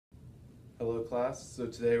Hello class, so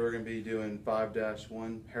today we're going to be doing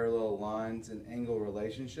 5-1 parallel lines and angle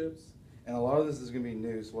relationships. And a lot of this is going to be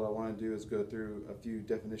new, so what I want to do is go through a few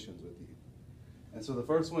definitions with you. And so the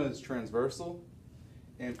first one is transversal.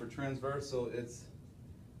 And for transversal, it's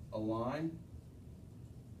a line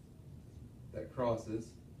that crosses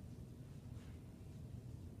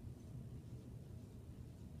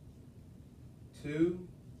two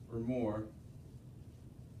or more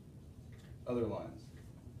other lines.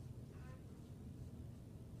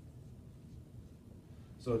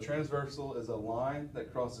 So a transversal is a line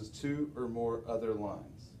that crosses two or more other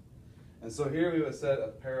lines. And so here we have a set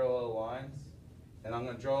of parallel lines, and I'm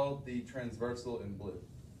going to draw the transversal in blue.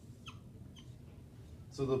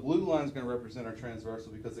 So the blue line is going to represent our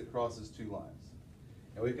transversal because it crosses two lines.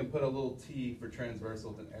 And we can put a little T for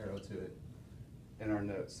transversal with an arrow to it in our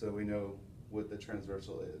notes so we know what the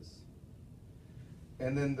transversal is.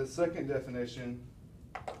 And then the second definition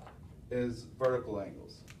is vertical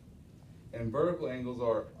angles. And vertical angles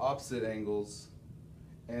are opposite angles,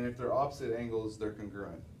 and if they're opposite angles, they're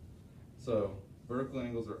congruent. So vertical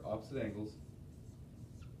angles are opposite angles.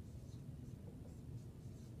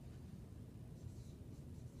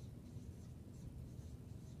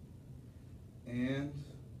 And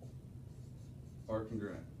are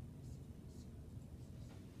congruent.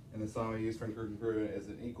 And the sign we use for congruent is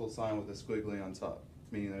an equal sign with a squiggly on top,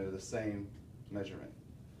 meaning they're the same measurement.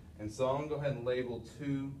 And so I'm going to go ahead and label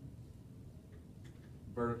two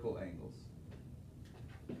vertical angles.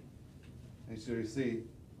 And so you see,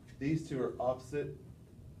 these two are opposite,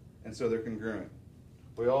 and so they're congruent.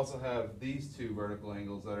 We also have these two vertical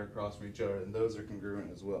angles that are across from each other, and those are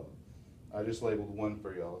congruent as well. I just labeled one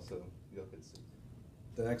for y'all, so y'all can see.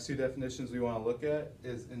 The next two definitions we want to look at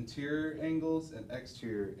is interior angles and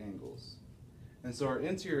exterior angles. And so our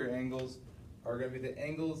interior angles are going to be the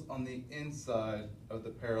angles on the inside of the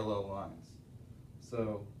parallel lines.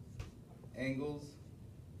 So angles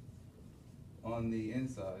on the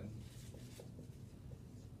inside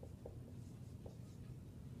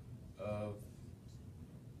of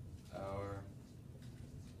our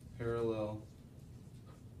parallel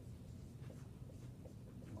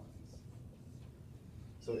lines.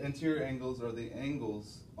 So interior angles are the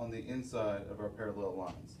angles on the inside of our parallel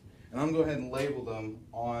lines. And I'm going to go ahead and label them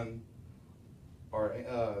on our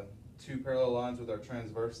two parallel lines with our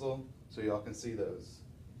transversal so y'all can see those.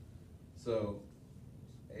 So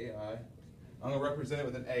AI, I'm going to represent it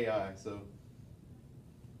with an AI, so,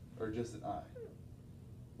 or just an I.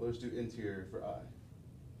 We'll just do interior for I.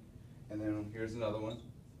 And then here's another one.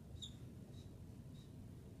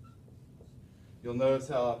 You'll notice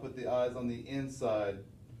how I put the eyes on the inside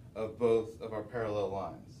of both of our parallel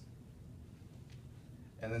lines.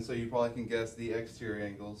 And then so you probably can guess the exterior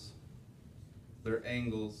angles. They're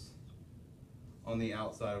angles on the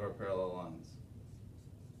outside of our parallel lines.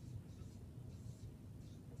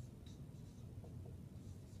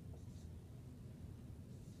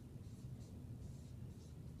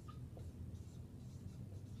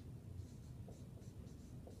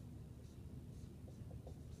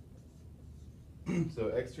 So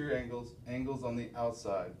exterior angles, angles on the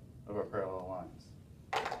outside of our parallel lines.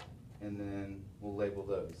 And then we'll label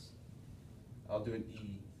those. I'll do an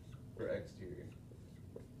E for exterior.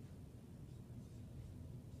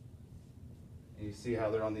 And you see how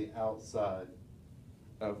they're on the outside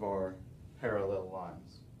of our parallel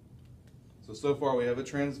lines. So far we have a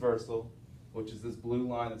transversal, which is this blue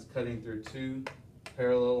line that's cutting through two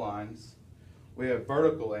parallel lines. We have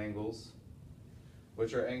vertical angles,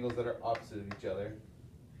 which are angles that are opposite of each other.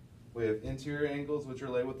 We have interior angles, which are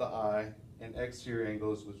labeled with the I, and exterior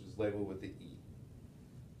angles, which is labeled with the E.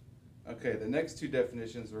 Okay, the next two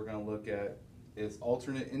definitions we're going to look at is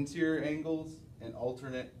alternate interior angles and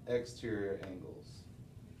alternate exterior angles.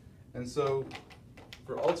 And so,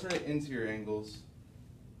 for alternate interior angles,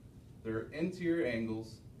 there are interior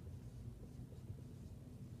angles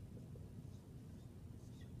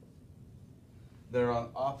that are on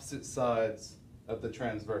opposite sides of the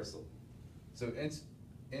transversal. So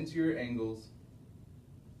interior angles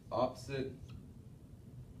opposite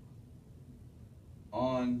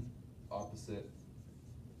on opposite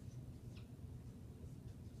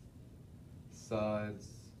sides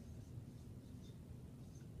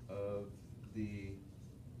of the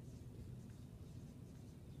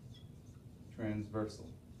transversal.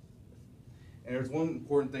 And there's one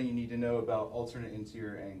important thing you need to know about alternate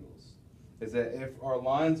interior angles, is that if our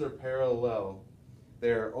lines are parallel, they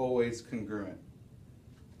are always congruent.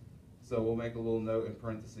 So we'll make a little note in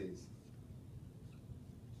parentheses.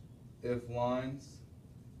 If lines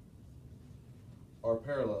are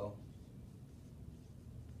parallel,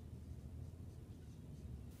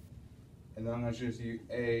 And then I'm going to choose you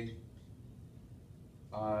A,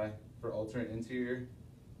 I for alternate interior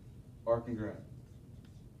are congruent.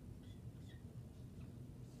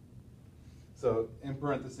 So in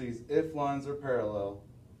parentheses, if lines are parallel,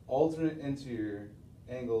 alternate interior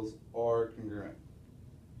angles are congruent.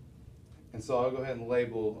 And so I'll go ahead and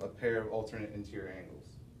label a pair of alternate interior angles.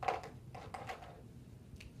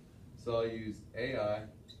 So I'll use AI,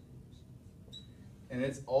 and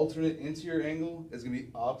its alternate interior angle is going to be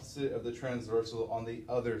opposite of the transversal on the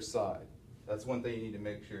other side. That's one thing you need to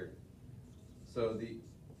make sure. So the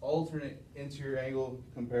alternate interior angle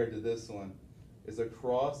compared to this one is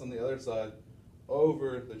across on the other side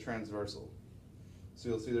over the transversal. So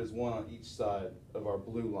you'll see there's one on each side of our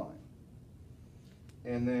blue line.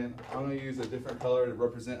 And then I'm going to use a different color to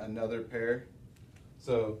represent another pair.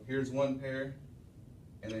 So here's one pair,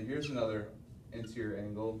 and then here's another interior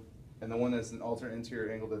angle. And the one that's an alternate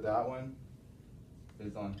interior angle to that one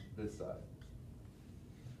is on this side.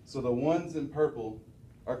 So the ones in purple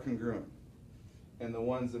are congruent, and the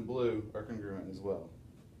ones in blue are congruent as well.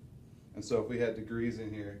 And so if we had degrees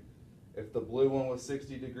in here, if the blue one was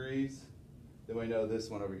 60 degrees, then we know this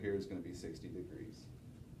one over here is going to be 60 degrees.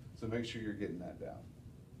 So make sure you're getting that down.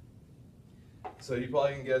 So you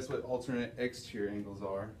probably can guess what alternate exterior angles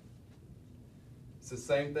are. It's the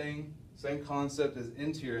same thing, same concept as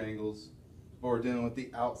interior angles, but we're dealing with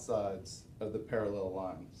the outsides of the parallel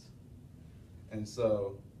lines. And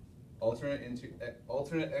so alternate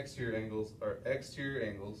exterior angles are exterior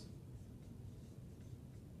angles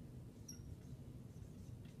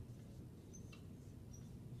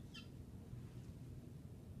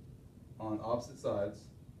on opposite sides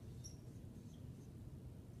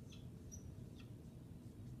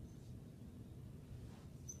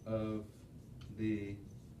of the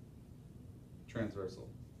transversal.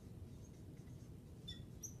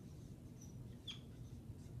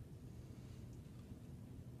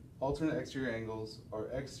 Alternate exterior angles are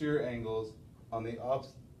exterior angles on the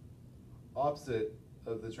opposite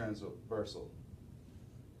of the transversal.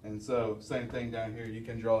 And so, same thing down here, you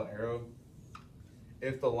can draw an arrow.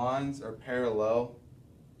 If the lines are parallel,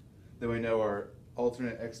 then we know our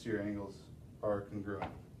alternate exterior angles are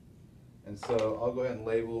congruent. And so I'll go ahead and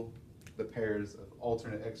label the pairs of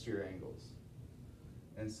alternate exterior angles.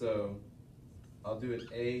 And so I'll do it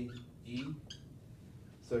AE.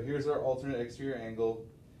 So here's our alternate exterior angle,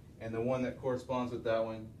 and the one that corresponds with that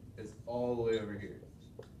one is all the way over here.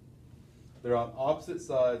 They're on opposite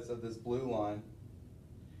sides of this blue line,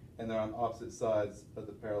 and they're on opposite sides of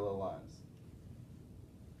the parallel lines.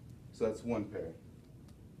 So that's one pair.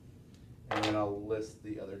 And then I'll list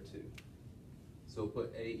the other two. So we'll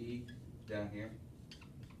put AE down here,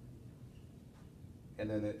 and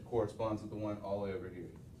then it corresponds with the one all the way over here.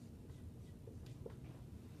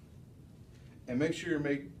 And make sure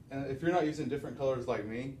if you're not using different colors like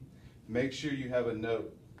me, make sure you have a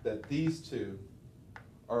note that these two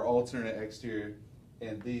are alternate exterior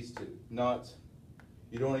and these two.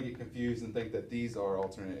 You don't want to get confused and think that these are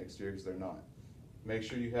alternate exterior because they're not. Make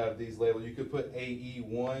sure you have these labeled. You could put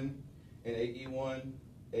AE1 and AE1,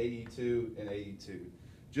 AE2 and AE2,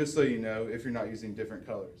 just so you know if you're not using different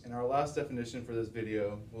colors. And our last definition for this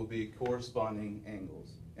video will be corresponding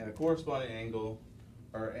angles. And a corresponding angle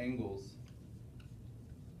are angles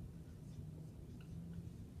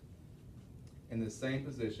in the same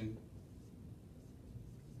position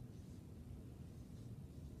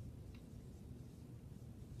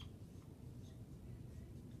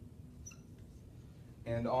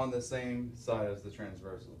and on the same side as the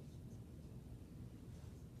transversal.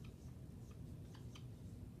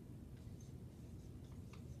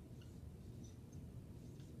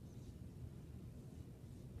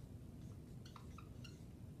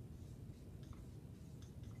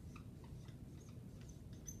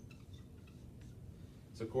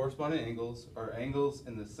 So corresponding angles are angles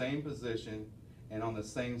in the same position and on the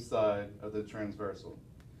same side of the transversal.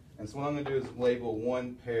 And so what I'm going to do is label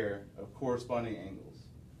one pair of corresponding angles.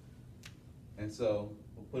 And so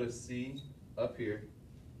we'll put a C up here.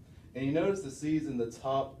 And you notice the C is in the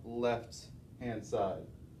top left-hand side.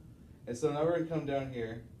 And so now we're going to come down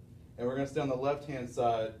here, and we're going to stay on the left-hand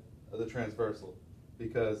side of the transversal,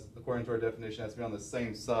 because according to our definition, it has to be on the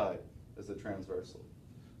same side as the transversal.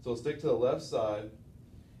 So we'll stick to the left side,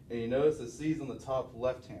 and you notice the C is on the top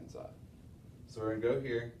left-hand side. So we're going to go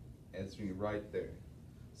here, and it's going to be right there.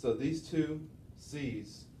 So these two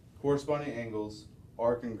C's, corresponding angles,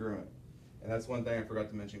 are congruent. And that's one thing I forgot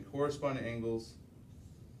to mention. Corresponding angles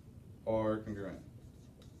are congruent.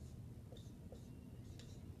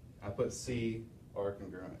 I put C are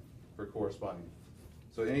congruent for corresponding.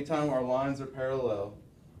 So anytime our lines are parallel,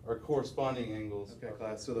 our corresponding angles. Okay,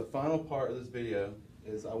 class, so the final part of this video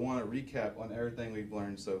is I want to recap on everything we've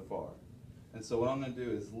learned so far. And so what I'm going to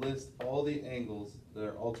do is list all the angles that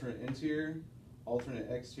are alternate interior,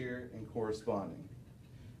 alternate exterior, and corresponding.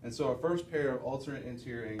 And so our first pair of alternate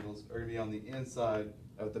interior angles are going to be on the inside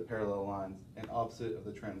of the parallel lines and opposite of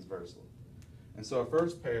the transversal. And so our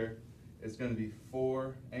first pair is going to be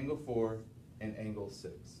angle 4 and angle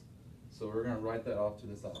 6. So we're going to write that off to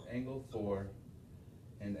the side, angle 4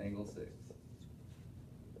 and angle 6.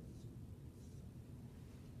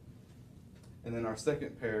 And then our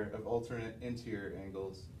second pair of alternate interior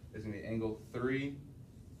angles is going to be angle 3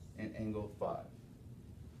 and angle 5.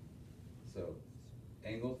 So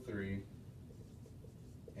angle 3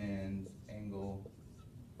 and angle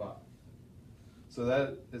 5. So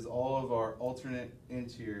that is all of our alternate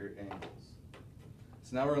interior angles.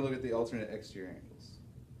 So now we're going to look at the alternate exterior angles.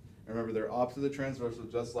 Remember, they're opposite the transversal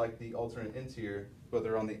just like the alternate interior, but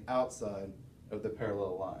they're on the outside of the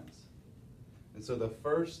parallel lines. And so the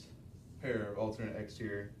first pair of alternate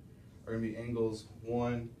exterior are going to be angles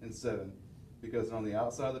 1 and 7 because they're on the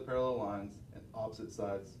outside of the parallel lines and opposite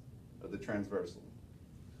sides of the transversal.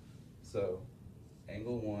 So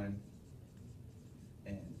angle 1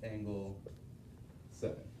 and angle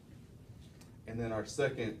 7. And then our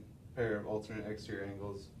second pair of alternate exterior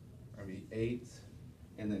angles are going to be 8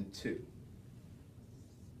 and then 2.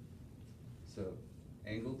 So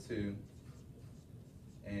angle 2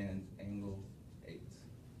 and angle 8.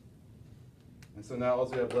 And so now all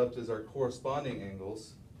we have left is our corresponding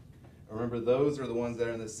angles. Remember, those are the ones that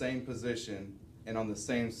are in the same position and on the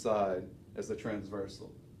same side as the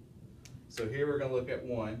transversal. So here we're going to look at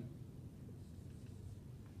 1.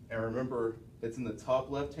 And remember, it's in the top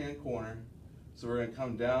left-hand corner. So we're going to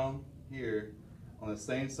come down here on the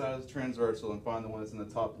same side as the transversal and find the one that's in the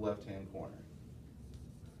top left-hand corner.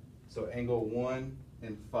 So angle 1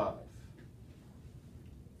 and 5.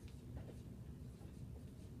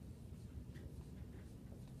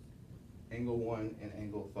 Angle 1 and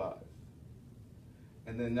angle 5.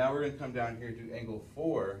 And then now we're going to come down here to angle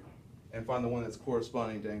 4 and find the one that's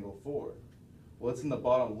corresponding to angle 4. Well, it's in the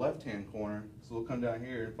bottom left-hand corner, so we'll come down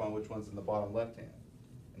here and find which one's in the bottom left-hand,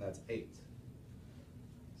 and that's 8.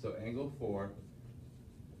 So angle 4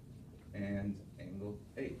 and angle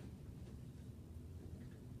 8.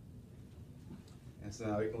 And so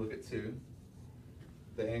now we can look at 2.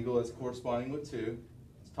 The angle is corresponding with 2.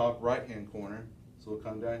 It's top right-hand corner, so we'll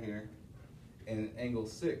come down here. And angle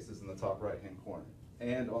 6 is in the top right-hand corner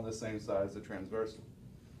and on the same side as the transversal.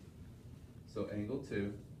 So angle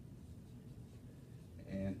 2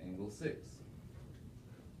 and angle 6.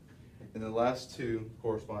 And the last two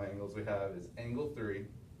corresponding angles we have is angle 3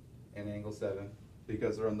 and angle 7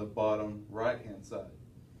 because they're on the bottom right-hand side.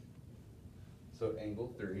 So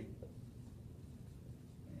angle 3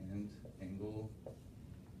 and angle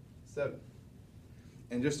 7.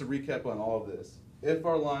 And just to recap on all of this, if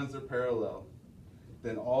our lines are parallel,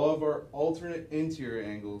 then all of our alternate interior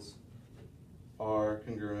angles are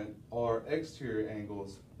congruent, our exterior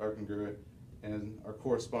angles are congruent, and are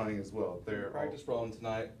corresponding as well. They're practice problem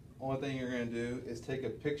tonight. Only thing you're going to do is take a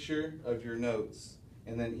picture of your notes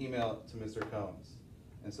and then email it to Mr. Combs.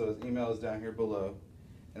 And so his email is down here below,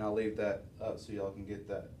 and I'll leave that up so y'all can get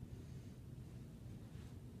that.